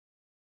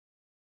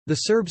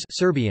The Serbs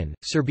Serbian,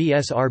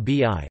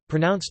 Srbi,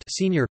 pronounced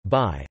senior,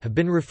 bi, have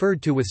been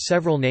referred to with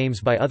several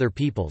names by other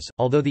peoples,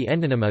 although the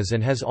endonym is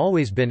and has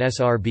always been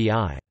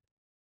Srbi.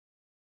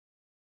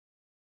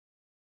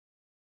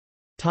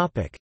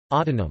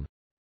 Autonym.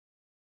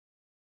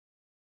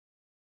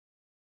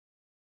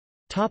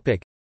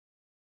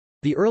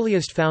 The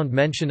earliest found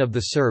mention of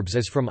the Serbs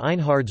is from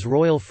Einhard's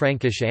Royal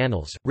Frankish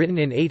Annals, written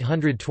in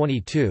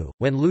 822,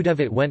 when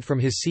Ludevit went from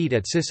his seat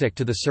at Sisak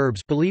to the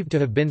Serbs believed to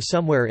have been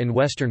somewhere in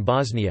western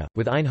Bosnia,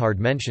 with Einhard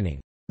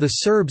mentioning, "the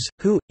Serbs,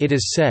 who, it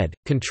is said,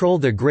 control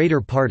the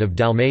greater part of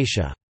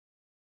Dalmatia.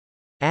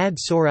 Ad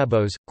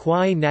Sorabos,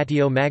 quae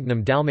natio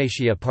magnum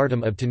Dalmatia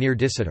partum obtenere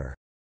dicitur."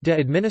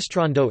 De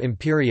Administrando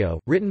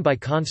Imperio, written by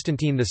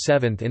Constantine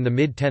VII in the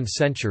mid-10th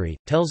century,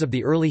 tells of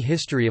the early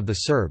history of the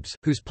Serbs,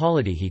 whose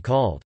polity he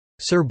called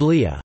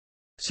Serblia,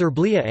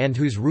 and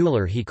whose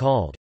ruler he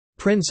called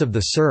Prince of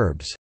the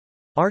Serbs,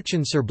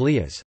 Archon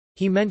Serblias.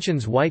 He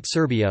mentions White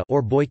Serbia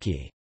or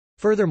Bojki.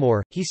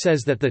 Furthermore, he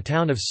says that the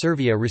town of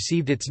Servia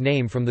received its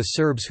name from the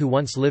Serbs who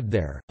once lived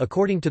there.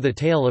 According to the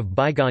Tale of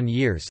Bygone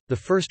Years, the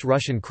first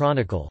Russian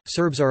chronicle,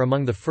 Serbs are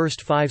among the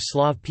first 5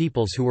 Slav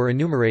peoples who were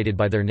enumerated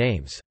by their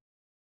names.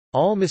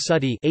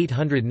 Al-Masuti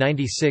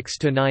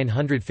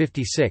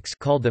 (896–956)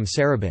 called them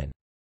Sarabin.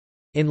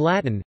 In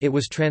Latin, it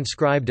was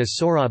transcribed as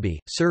Sorabi,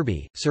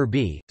 Serbi,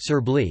 Serbi,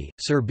 Serbli,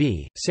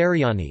 Serbi,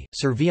 Sariani,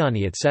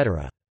 Serviani,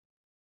 etc.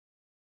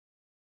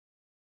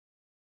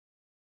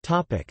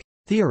 Topic: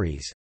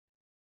 Theories.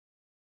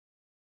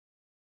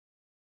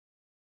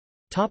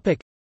 Topic: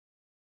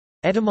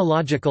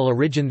 Etymological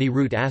origin. The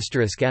root *s,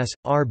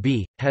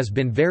 has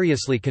been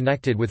variously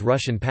connected with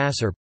Russian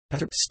passer,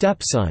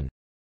 stepson,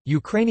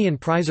 Ukrainian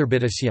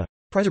prizerbitisya,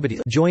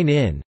 join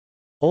in,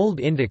 Old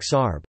Indic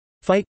Sarb,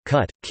 fight,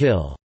 cut,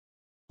 kill,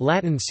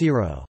 Latin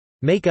siro,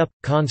 make up,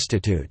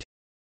 constitute,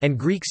 and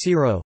Greek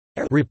siro,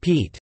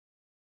 repeat.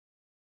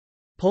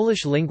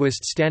 Polish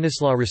linguist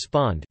Stanislaw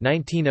Respond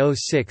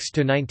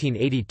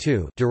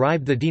 (1906–1982)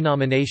 derived the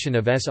denomination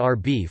of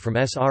Srb from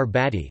Sr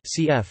bati,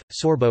 cf.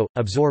 Sorbo,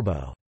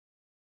 absorbo.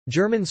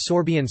 German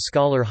Sorbian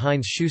scholar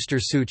Heinz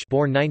Schuster-Such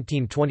 (born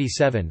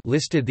 1927)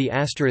 listed the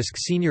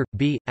senior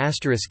b s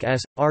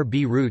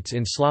rb roots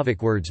in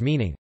Slavic words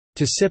meaning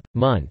to sip,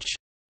 munch,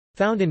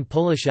 found in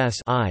Polish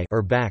I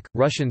or back,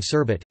 Russian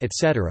serbet,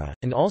 etc.,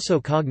 and also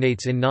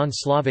cognates in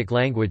non-Slavic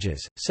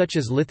languages, such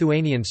as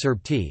Lithuanian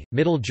serbti,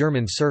 Middle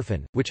German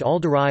serfen, which all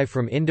derive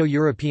from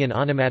Indo-European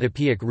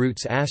onomatopoeic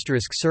roots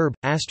 *serb,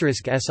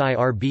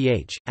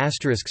 *sirbh,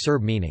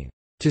 *serb meaning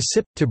to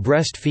sip, to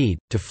breastfeed,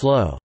 to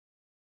flow.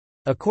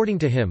 According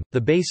to him, the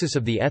basis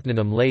of the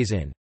ethnonym lays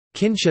in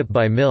kinship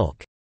by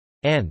milk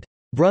and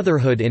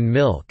brotherhood in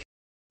milk,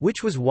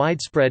 which was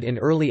widespread in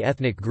early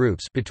ethnic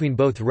groups between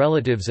both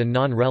relatives and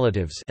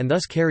non-relatives and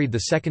thus carried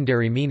the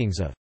secondary meanings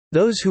of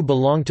those who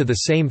belong to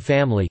the same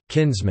family,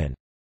 kinsman,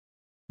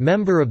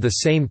 member of the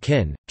same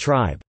kin,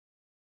 tribe,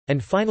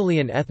 and finally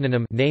an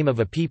ethnonym, name of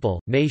a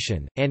people,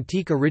 nation.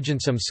 Antique origin.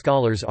 Some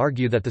scholars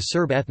argue that the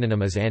Serb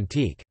ethnonym is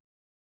antique.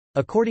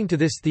 According to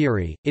this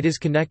theory, it is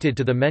connected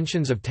to the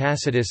mentions of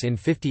Tacitus in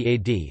 50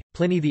 AD,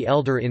 Pliny the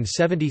Elder in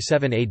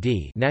 77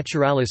 AD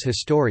Naturalis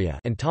Historia,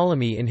 and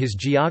Ptolemy in his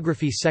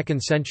Geography 2nd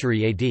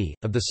century AD,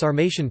 of the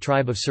Sarmatian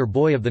tribe of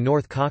Serboi of the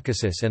North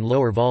Caucasus and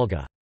Lower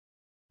Volga.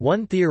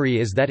 One theory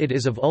is that it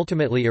is of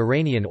ultimately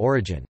Iranian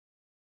origin.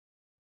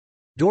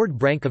 Đorđe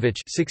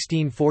Branković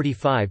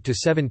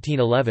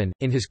 (1645–1711),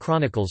 in his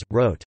chronicles,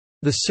 wrote,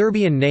 "The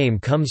Serbian name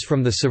comes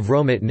from the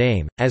Savromit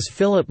name, as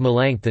Philip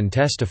Melanchthon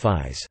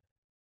testifies."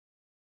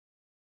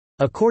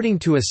 According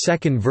to a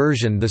second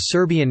version, the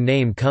Serbian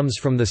name comes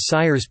from the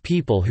Sires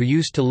people who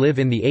used to live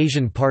in the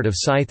Asian part of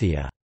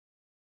Scythia.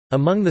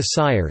 Among the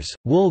Sires,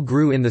 wool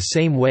grew in the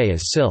same way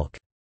as silk.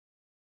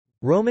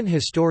 Roman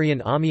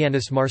historian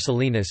Ammianus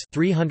Marcellinus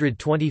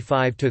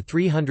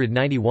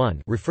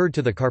 (325–391) referred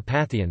to the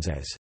Carpathians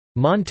as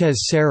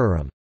Montes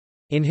Serarum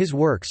in his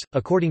works,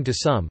 according to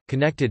some,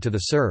 connected to the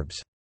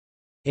Serbs.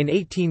 In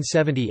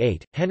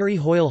 1878, Henry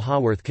Hoyle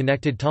Haworth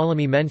connected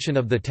Ptolemy mention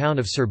of the town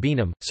of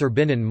Serbinum,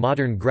 Serbinan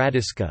modern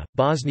Gradiška,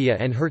 Bosnia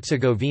and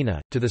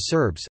Herzegovina, to the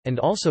Serbs, and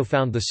also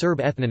found the Serb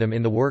ethnonym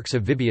in the works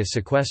of Vibius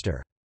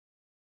Sequester.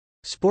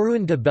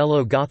 Sporun de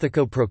Bello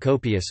Gothico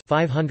Procopius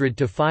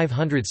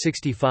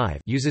 500–565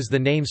 uses the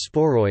name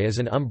Sporoi as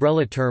an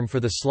umbrella term for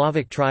the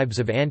Slavic tribes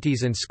of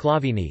Antes and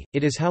Sklavini.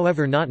 It is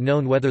however not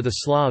known whether the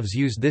Slavs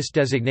used this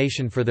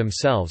designation for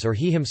themselves or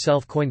he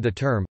himself coined the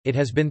term. It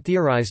has been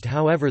theorized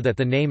however that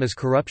the name is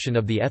corruption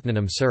of the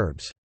ethnonym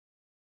Serbs.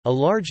 A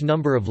large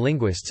number of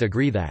linguists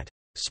agree that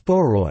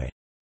Sporoi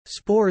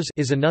spores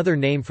is another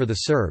name for the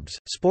Serbs.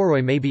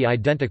 Sporoi may be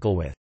identical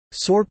with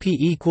Sorpi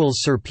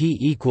equals Serpi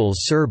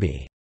equals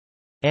Serbi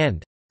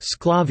and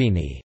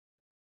Sklavini.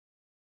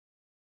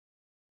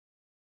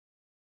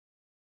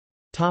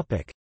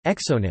 Topic: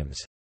 Exonyms.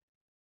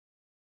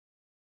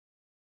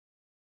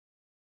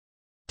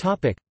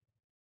 Topic: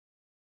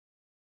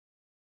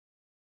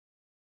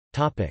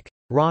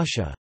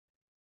 Russia.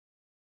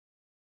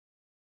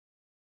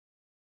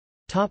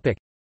 Topic: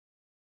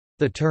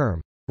 The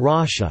term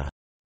Russia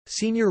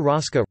Senior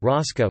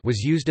Raska was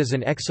used as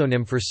an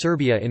exonym for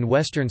Serbia in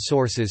Western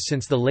sources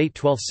since the late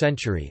 12th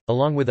century,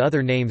 along with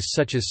other names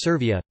such as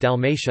Servia,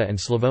 Dalmatia and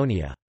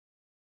Slavonia.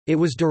 It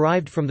was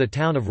derived from the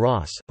town of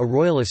Ras, a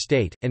royal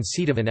estate, and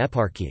seat of an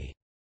eparchy.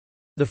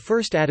 The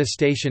first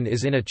attestation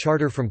is in a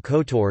charter from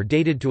Kotor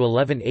dated to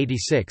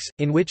 1186,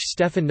 in which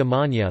Stefan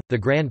Nemanja, the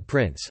Grand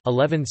Prince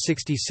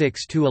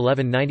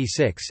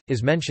 (1166–1196),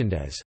 is mentioned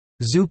as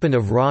Zupan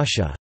of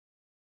Rasha.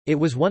 It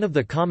was one of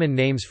the common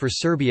names for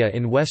Serbia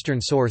in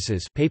Western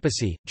sources,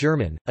 papacy,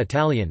 German,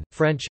 Italian,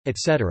 French,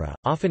 etc.,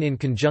 often in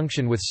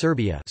conjunction with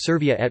Serbia,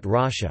 Servia et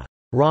Rasha.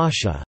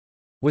 Rasha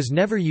was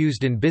never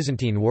used in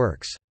Byzantine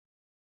works.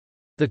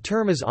 The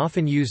term is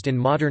often used in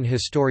modern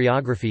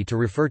historiography to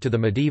refer to the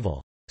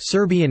medieval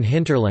Serbian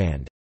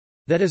hinterland,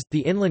 that is, the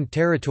inland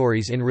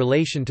territories in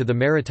relation to the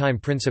maritime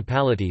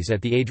principalities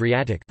at the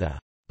Adriatic, the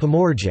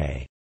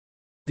Pomorje.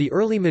 The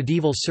early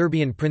medieval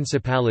Serbian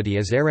principality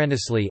is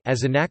erroneously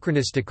as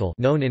anachronistical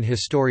known in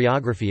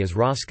historiography as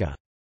Raska.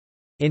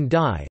 In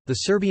Dai, the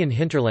Serbian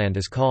hinterland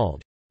is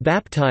called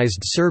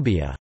baptized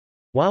Serbia,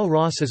 while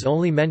Ras is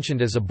only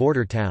mentioned as a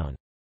border town.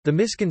 The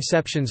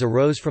misconceptions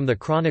arose from the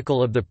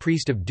Chronicle of the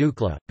Priest of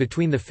Dukla.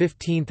 Between the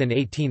 15th and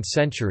 18th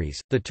centuries,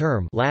 the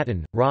term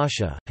Latin,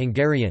 Rasha,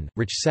 Hungarian,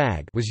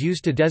 Rachsag was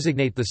used to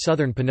designate the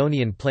southern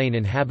Pannonian plain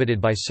inhabited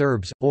by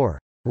Serbs, or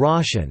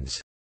Rasians.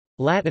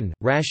 Latin,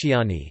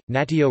 Rasciani,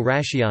 Natio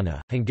Rasciana,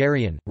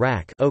 Hungarian,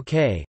 Rak,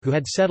 OK, who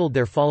had settled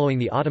there following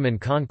the Ottoman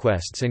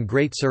conquests and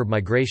Great Serb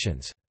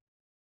migrations.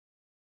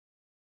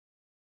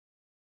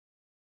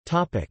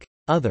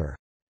 Other.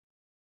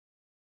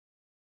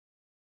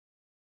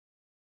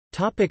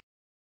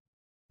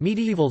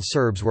 Medieval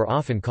Serbs were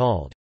often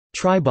called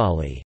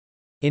Tribali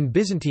in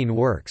Byzantine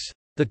works.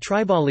 The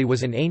Tribali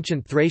was an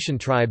ancient Thracian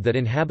tribe that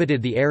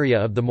inhabited the area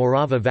of the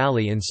Morava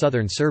Valley in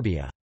southern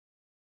Serbia.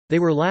 They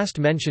were last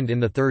mentioned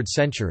in the 3rd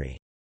century.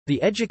 The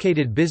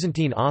educated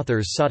Byzantine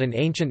authors sought an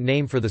ancient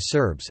name for the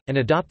Serbs, and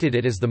adopted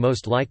it as the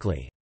most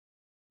likely.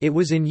 It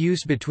was in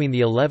use between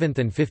the 11th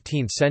and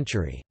 15th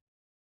century.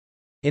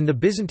 In the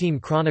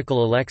Byzantine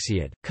Chronicle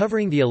Alexiad,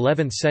 covering the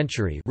 11th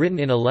century written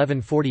in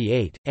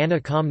 1148, Anna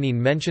Komnene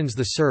mentions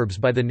the Serbs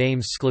by the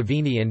names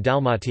Sklaveni and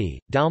Dalmati,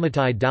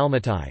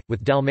 Dalmatai,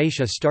 with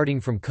Dalmatia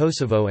starting from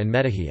Kosovo and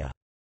Metohija.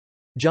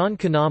 John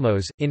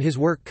Kanamos, in his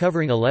work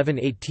covering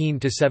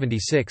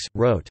 1118–76,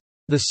 wrote,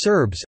 "The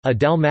Serbs, a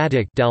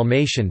Dalmatic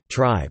Dalmatian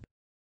tribe.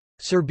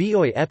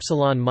 Serbioi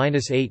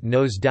epsilon-8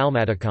 nos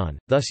Dalmaticon,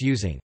 thus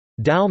using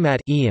Dalmat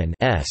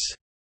s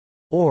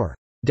or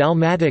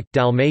Dalmatic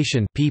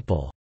Dalmatian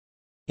people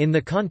in the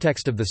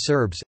context of the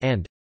Serbs,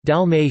 and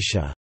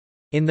Dalmatia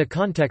in the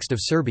context of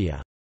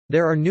Serbia.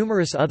 There are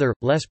numerous other,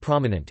 less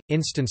prominent,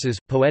 instances,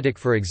 poetic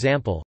for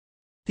example,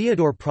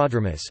 Theodore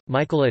Prodromus,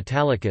 Michael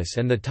Italicus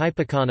and the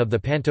Typicon of the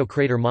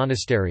Pantocrator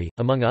Monastery,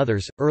 among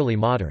others. Early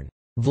modern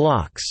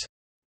Vlachs,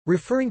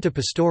 referring to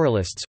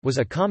pastoralists, was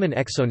a common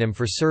exonym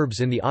for Serbs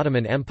in the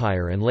Ottoman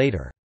Empire and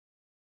later.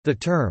 The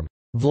term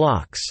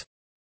Vlachs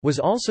was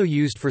also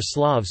used for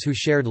Slavs who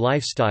shared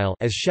lifestyle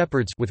as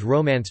shepherds with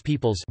Romance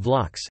peoples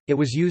Vlachs. It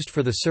was used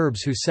for the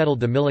Serbs who settled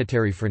the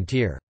military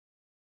frontier.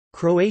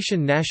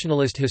 Croatian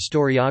nationalist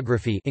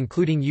historiography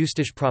including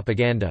Ustaš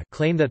propaganda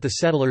claim that the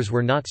settlers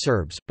were not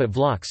Serbs, but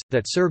Vlachs,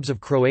 that Serbs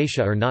of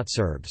Croatia are not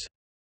Serbs.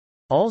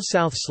 All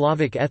South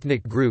Slavic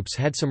ethnic groups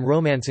had some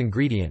Romance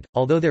ingredient,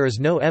 although there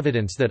is no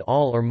evidence that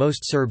all or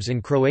most Serbs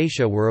in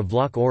Croatia were of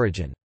Vlach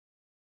origin.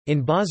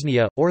 In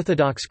Bosnia,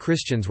 Orthodox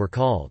Christians were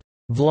called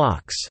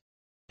Vlachs,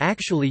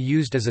 actually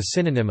used as a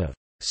synonym of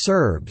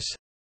Serbs.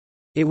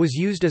 It was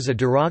used as a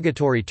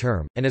derogatory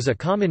term, and as a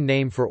common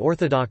name for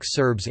Orthodox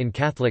Serbs in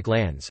Catholic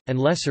lands, and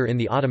lesser in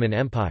the Ottoman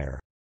Empire.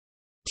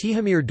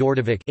 Tihomir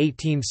Đorđević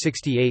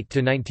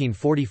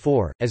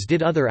 (1868–1944), as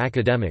did other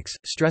academics,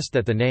 stressed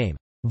that the name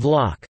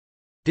Vlach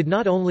did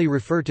not only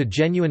refer to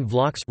genuine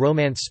Vlachs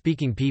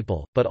Romance-speaking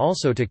people, but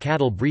also to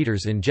cattle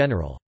breeders in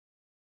general.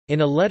 In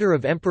a letter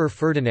of Emperor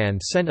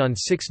Ferdinand sent on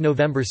 6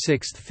 November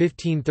 6,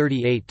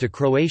 1538 to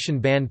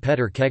Croatian Ban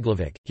Petar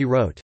Keglević, he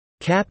wrote,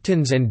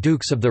 "Captains and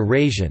dukes of the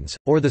Rasians,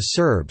 or the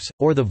Serbs,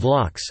 or the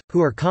Vlachs,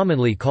 who are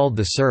commonly called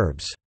the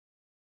Serbs."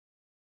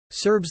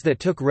 Serbs that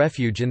took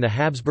refuge in the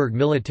Habsburg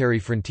military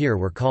frontier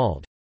were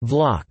called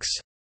Vlachs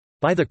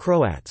by the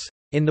Croats.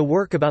 In the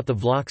work about the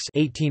Vlachs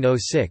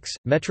 1806,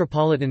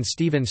 Metropolitan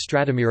Stephen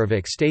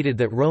Stratimirović stated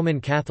that Roman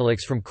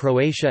Catholics from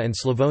Croatia and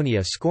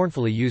Slavonia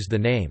scornfully used the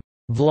name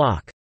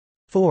Vlach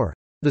for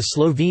the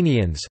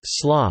Slovenians,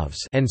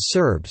 Slavs, and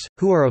Serbs,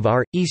 who are of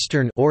our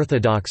Eastern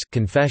Orthodox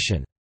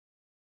confession,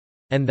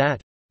 and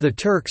that the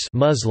Turks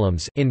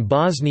Muslims in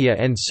Bosnia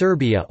and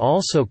Serbia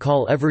also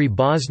call every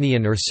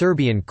Bosnian or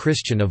Serbian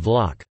Christian a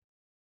Vlach.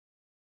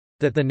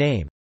 That the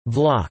name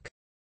Vlach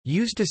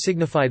used to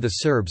signify the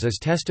Serbs is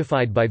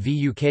testified by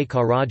Vuk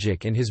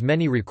Karadžić in his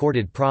many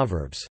recorded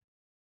proverbs.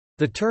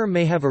 The term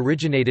may have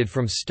originated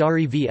from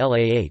Stari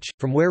Vlah,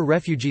 from where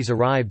refugees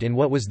arrived in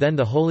what was then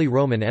the Holy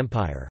Roman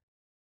Empire.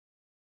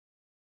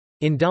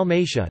 In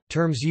Dalmatia,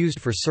 terms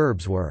used for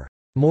Serbs were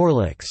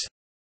Morlaks,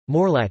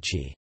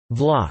 Morlachi,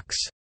 Vlachs,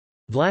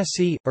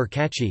 Vlasi,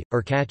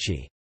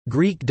 Urkachi,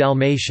 Greek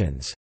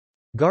Dalmatians,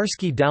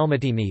 Garski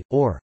Dalmatini,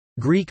 or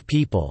Greek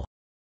people.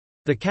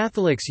 The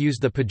Catholics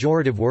used the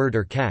pejorative word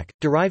Urkak,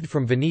 derived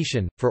from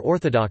Venetian, for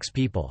Orthodox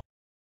people.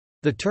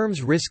 The terms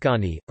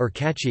Riskani,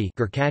 Urkachi,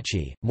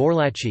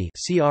 Morlachi,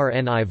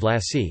 Crni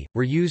Vlasi,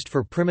 were used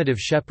for primitive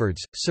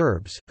shepherds,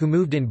 Serbs, who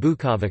moved in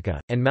Bukovica,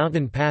 and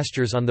mountain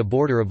pastures on the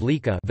border of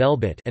Lika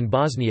and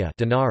Bosnia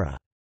Dinara.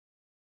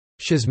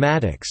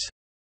 Schismatics,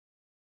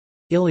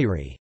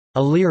 Illyri,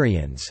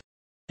 Illyrians,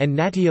 and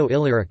Natio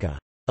Illyrica,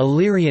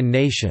 Illyrian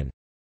nation,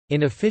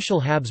 in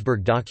official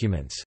Habsburg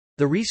documents.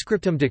 The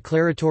Rescriptum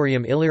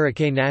Declaratorium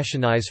Illyricae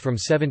Nationis from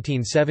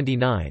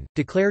 1779,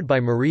 declared by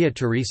Maria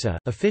Theresa,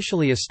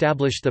 officially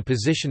established the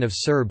position of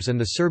Serbs and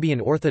the Serbian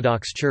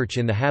Orthodox Church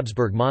in the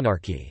Habsburg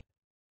monarchy.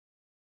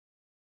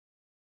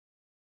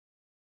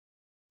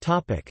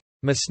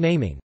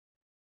 Misnaming.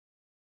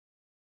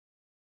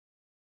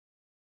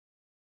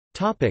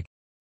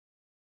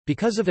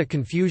 Because of a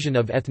confusion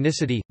of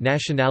ethnicity,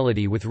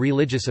 nationality with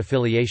religious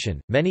affiliation,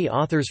 many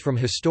authors from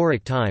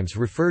historic times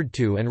referred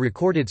to and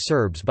recorded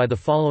Serbs by the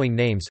following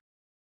names: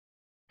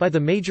 by the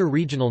major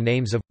regional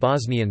names of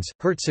Bosnians,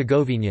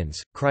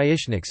 Herzegovinians,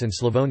 Krajišniks and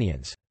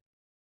Slavonians.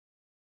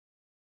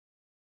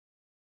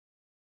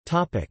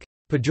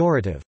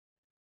 Pejorative.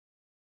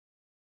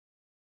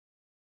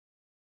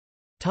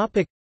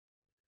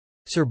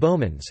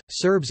 Serbomans,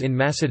 Serbs in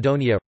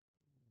Macedonia.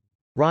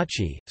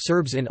 Rachi,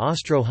 Serbs in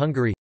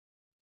Austro-Hungary.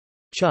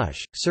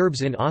 Chush,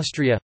 Serbs in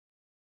Austria.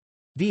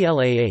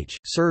 Vlah,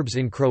 Serbs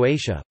in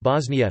Croatia,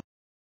 Bosnia.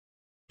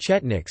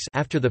 Chetniks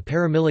after the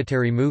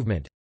paramilitary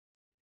movement.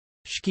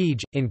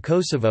 Shkij, in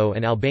Kosovo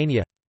and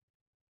Albania.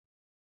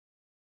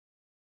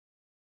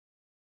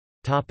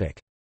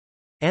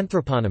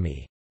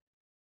 Anthroponymy.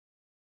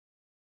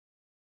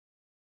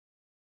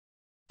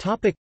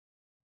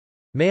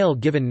 Male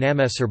given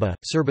Nameserba,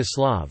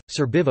 Serbislav,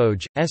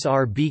 Serbivoj,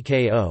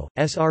 Srbko,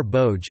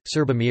 Srboj,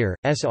 Serbomir,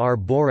 Sr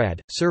Borad,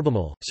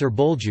 Serbomil,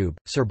 Serboljub,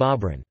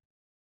 Serbobran.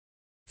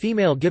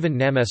 Female given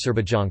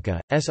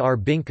Nameserbajanka, Sr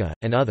Binka,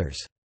 and others.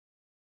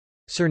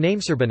 Surname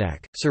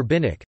Serbinak,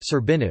 Serbinik,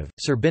 Serbinov,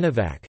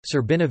 Serbinovac,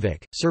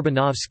 Serbinovic,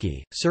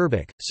 Serbinovski,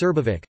 Serbic,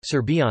 Serbovic,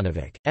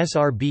 Serbianovic,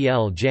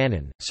 Srbl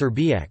Janin,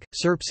 Serbiak,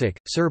 Serpsik,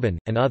 Serban,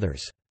 and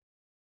others.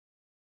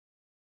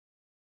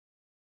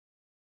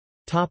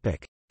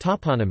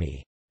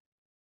 Toponymy.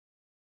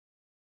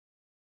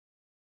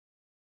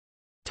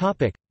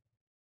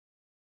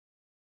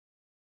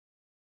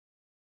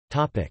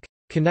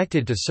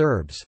 Connected to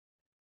Serbs.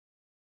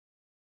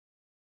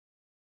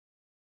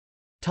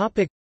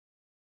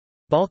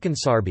 Balkan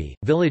Sarbi,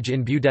 village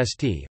in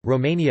Budesti,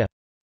 Romania.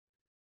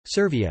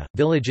 Servia,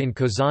 village in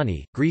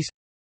Kozani, Greece.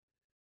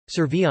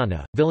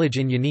 Serviana, village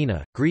in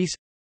Yanina, Greece.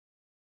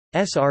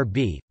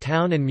 Srb,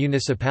 town and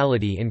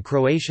municipality in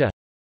Croatia.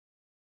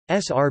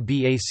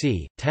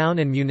 Srbac, town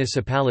and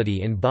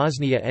municipality in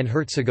Bosnia and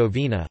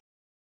Herzegovina.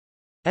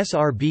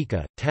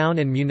 Srbica, town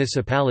and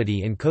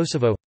municipality in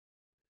Kosovo.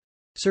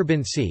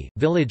 Srbinci,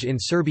 village in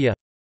Serbia.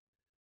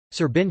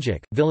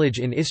 Srbinjic, village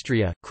in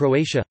Istria,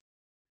 Croatia.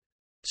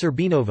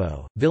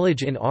 Srbinovo,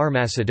 village in R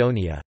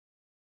Macedonia.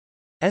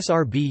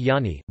 Srb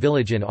Yani,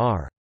 village in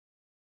R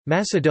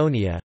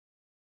Macedonia.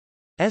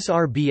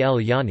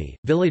 Srbl Yani,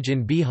 village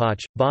in Bihać,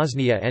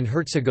 Bosnia and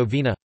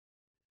Herzegovina.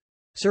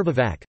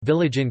 Srbovac,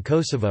 village in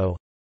Kosovo.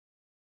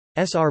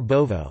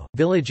 Srbovo,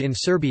 village in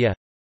Serbia.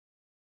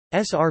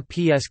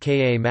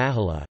 Srpska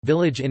Mahala,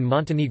 village in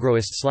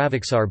Montenegroist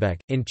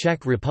Slavicsarbek, in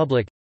Czech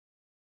Republic.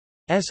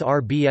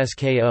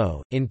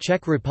 Srbsko, in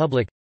Czech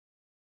Republic.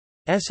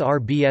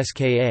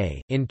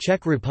 Srbska, in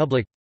Czech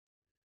Republic.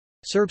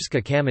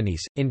 Srpska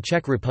Kamenis, in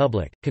Czech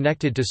Republic,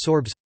 connected to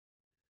Sorbs.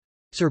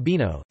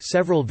 Srbino,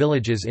 several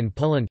villages in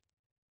Poland.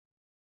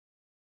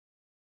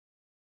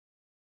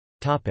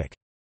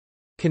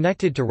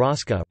 Connected to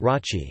Raska,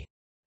 Rachi.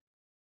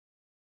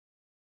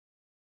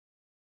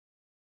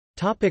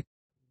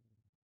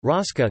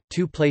 Raska,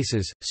 two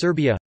places,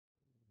 Serbia.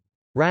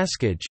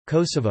 Raskaj,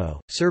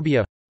 Kosovo,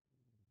 Serbia.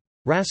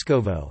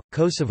 Raskovo,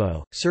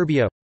 Kosovo,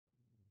 Serbia.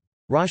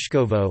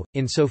 Raškovo,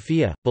 in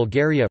Sofia,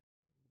 Bulgaria.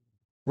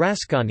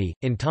 Raskani,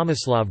 in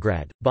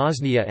Tomislavgrad,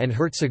 Bosnia and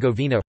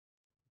Herzegovina.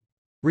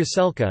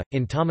 Raselka,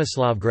 in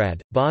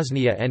Tomislavgrad,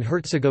 Bosnia and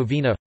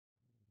Herzegovina.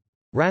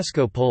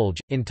 Rasko Polj,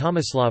 in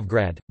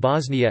Tomislavgrad,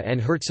 Bosnia and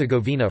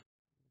Herzegovina.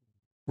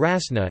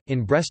 Rasna,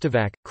 in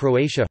Brestovac,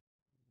 Croatia.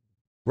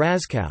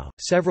 Razkow,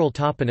 several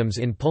toponyms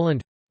in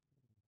Poland.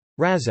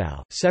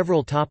 Razau,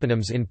 several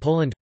toponyms in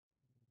Poland.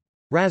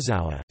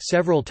 Razowa,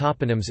 several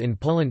toponyms in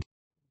Poland.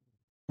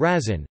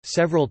 Razin,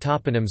 several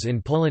toponyms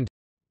in Poland.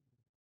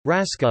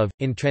 Raskov,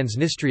 in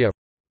Transnistria.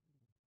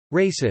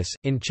 Rasis,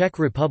 in Czech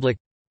Republic.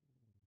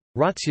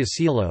 Ratsja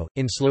Selo,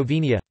 in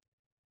Slovenia.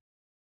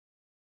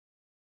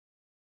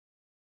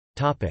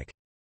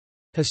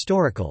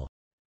 Historical.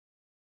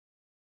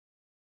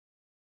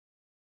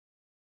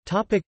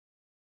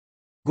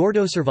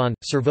 Gordoservan,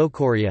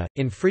 Servokoria,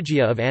 in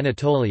Phrygia of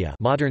Anatolia,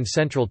 modern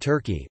central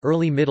Turkey,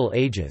 early Middle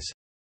Ages.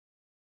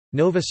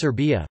 Nova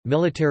Serbia,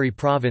 military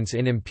province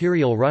in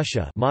Imperial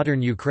Russia,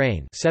 modern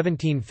Ukraine,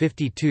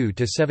 1752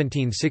 to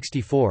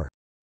 1764.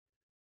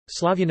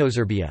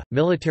 Slavyaноserbia,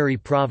 military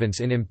province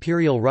in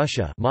Imperial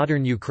Russia,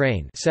 modern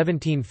Ukraine,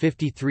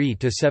 1753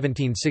 to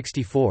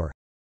 1764.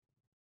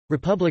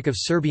 Republic of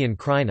Serbian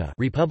Krajina,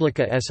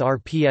 Republika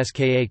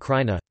Srpska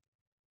Krajina.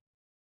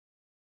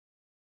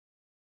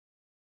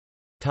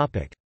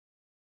 Topic: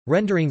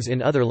 Renderings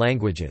in other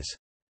languages.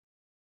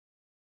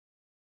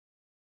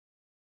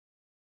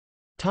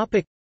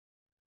 Topic: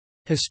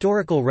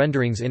 Historical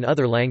renderings in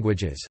other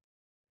languages.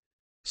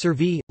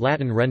 Servi,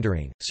 Latin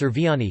rendering,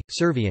 Serviani,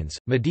 Servians,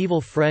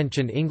 medieval French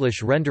and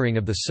English rendering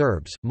of the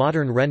Serbs,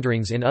 modern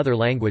renderings in other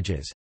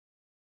languages.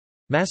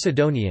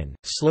 Macedonian,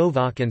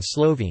 Slovak and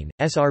Slovene,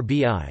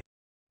 Srbi.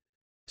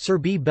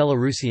 Serbi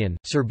Belarusian,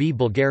 Serbi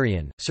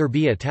Bulgarian,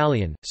 Serbi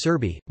Italian,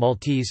 Serbi,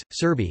 Maltese,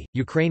 Serbi,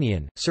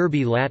 Ukrainian,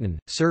 Serbi Latin,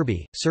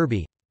 Serbi,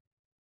 Serbi.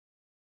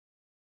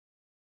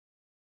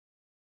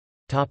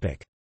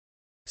 Topic.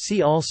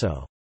 See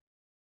also.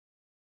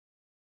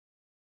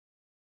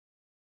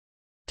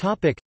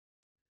 Topic.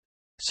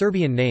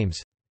 Serbian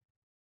names.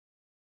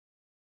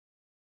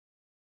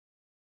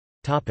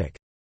 Topic.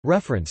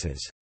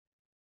 References.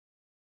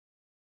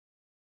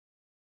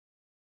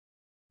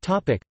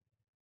 Topic.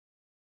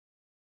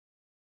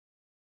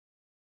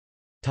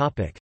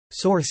 Topic.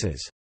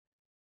 Sources.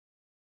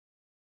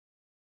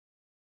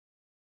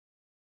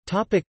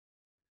 Topic.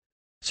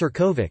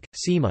 Sirkovic,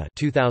 Sima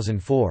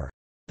 2004.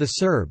 The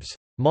Serbs.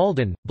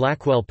 Malden,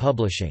 Blackwell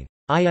Publishing.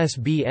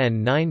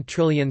 ISBN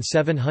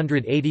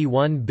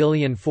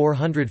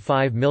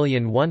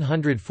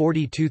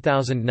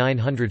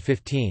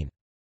 9781405142915.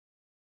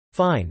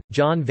 Fine,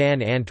 John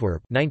van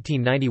Antwerp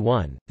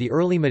 1991, The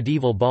Early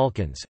Medieval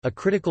Balkans, A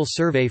Critical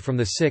Survey from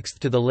the 6th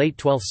to the Late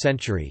 12th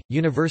Century,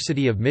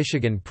 University of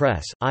Michigan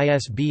Press,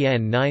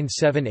 ISBN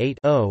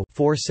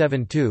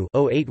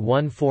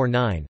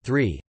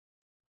 978-0-472-08149-3.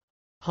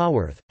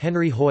 Haworth,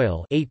 Henry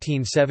Hoyle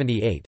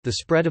 1878, The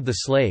Spread of the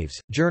Slaves,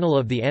 Journal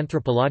of the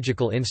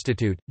Anthropological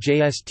Institute,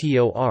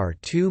 JSTOR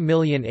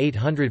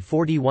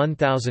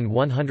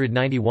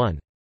 2841191.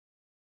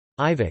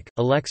 Ivic,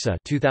 Alexa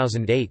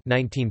 2008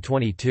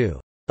 1922.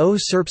 O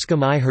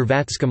Srpskom I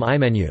Hrvatskom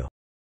imenu.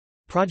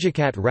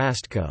 Projekat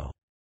Rastko.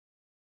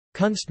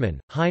 Kunstmann,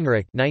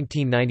 Heinrich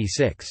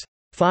 1996.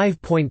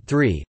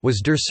 5.3,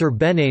 Was der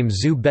Serbename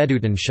zu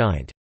bedeuten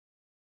scheint.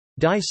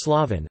 Die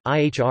Slaven,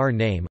 IHR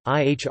Name,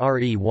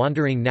 IHRE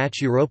Wandering nach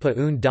Europa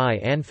und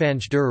die Anfang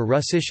der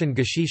russischen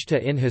Geschichte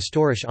in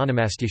historisch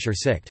onomastischer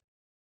Sicht.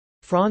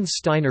 Franz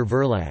Steiner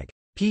Verlag.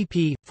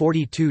 pp.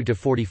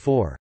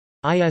 42–44.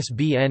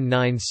 ISBN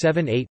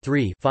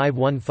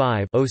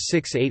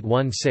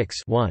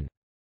 978-3-515-06816-1.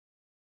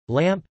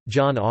 Lamp,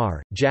 John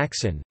R.,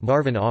 Jackson,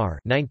 Marvin R.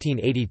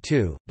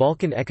 1982,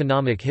 Balkan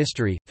Economic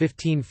History,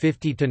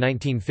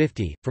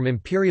 1550–1950, From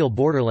Imperial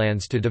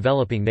Borderlands to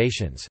Developing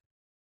Nations.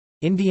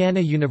 Indiana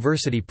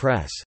University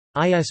Press.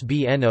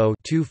 ISBN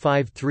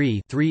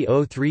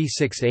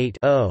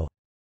 0-253-30368-0.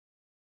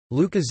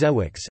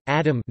 Lukaszewicz,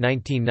 Adam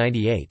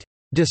 1998.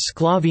 De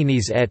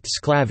Sclavinis et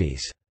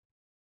Sclavis.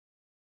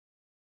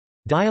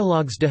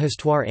 Dialogues de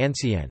Histoire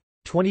ancienne.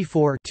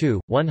 24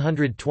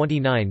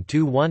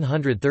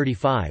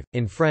 129–135,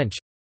 in French.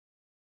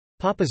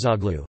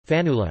 Papazoglou,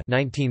 Fanula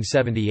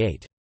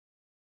 1978.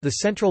 The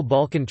Central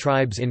Balkan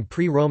Tribes in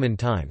Pre-Roman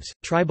Times,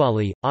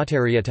 Tribali,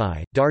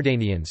 Ottariatai,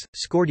 Dardanians,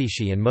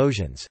 Skordishi and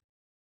Mosians.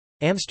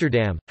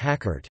 Amsterdam,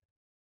 Hackert.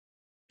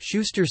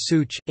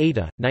 Schuster-Such,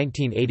 Ada,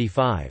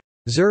 1985.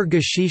 Zur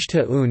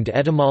Geschichte und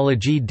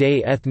Etymologie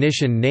des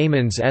ethnischen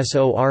Namens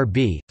Sorb,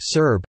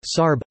 Serb,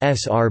 Sarb,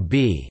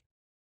 Srb.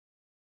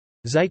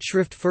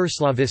 Zeitschrift für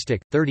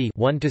Slavistik, 30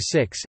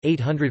 1–6,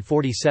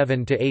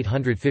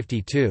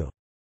 847–852.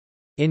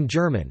 In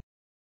German.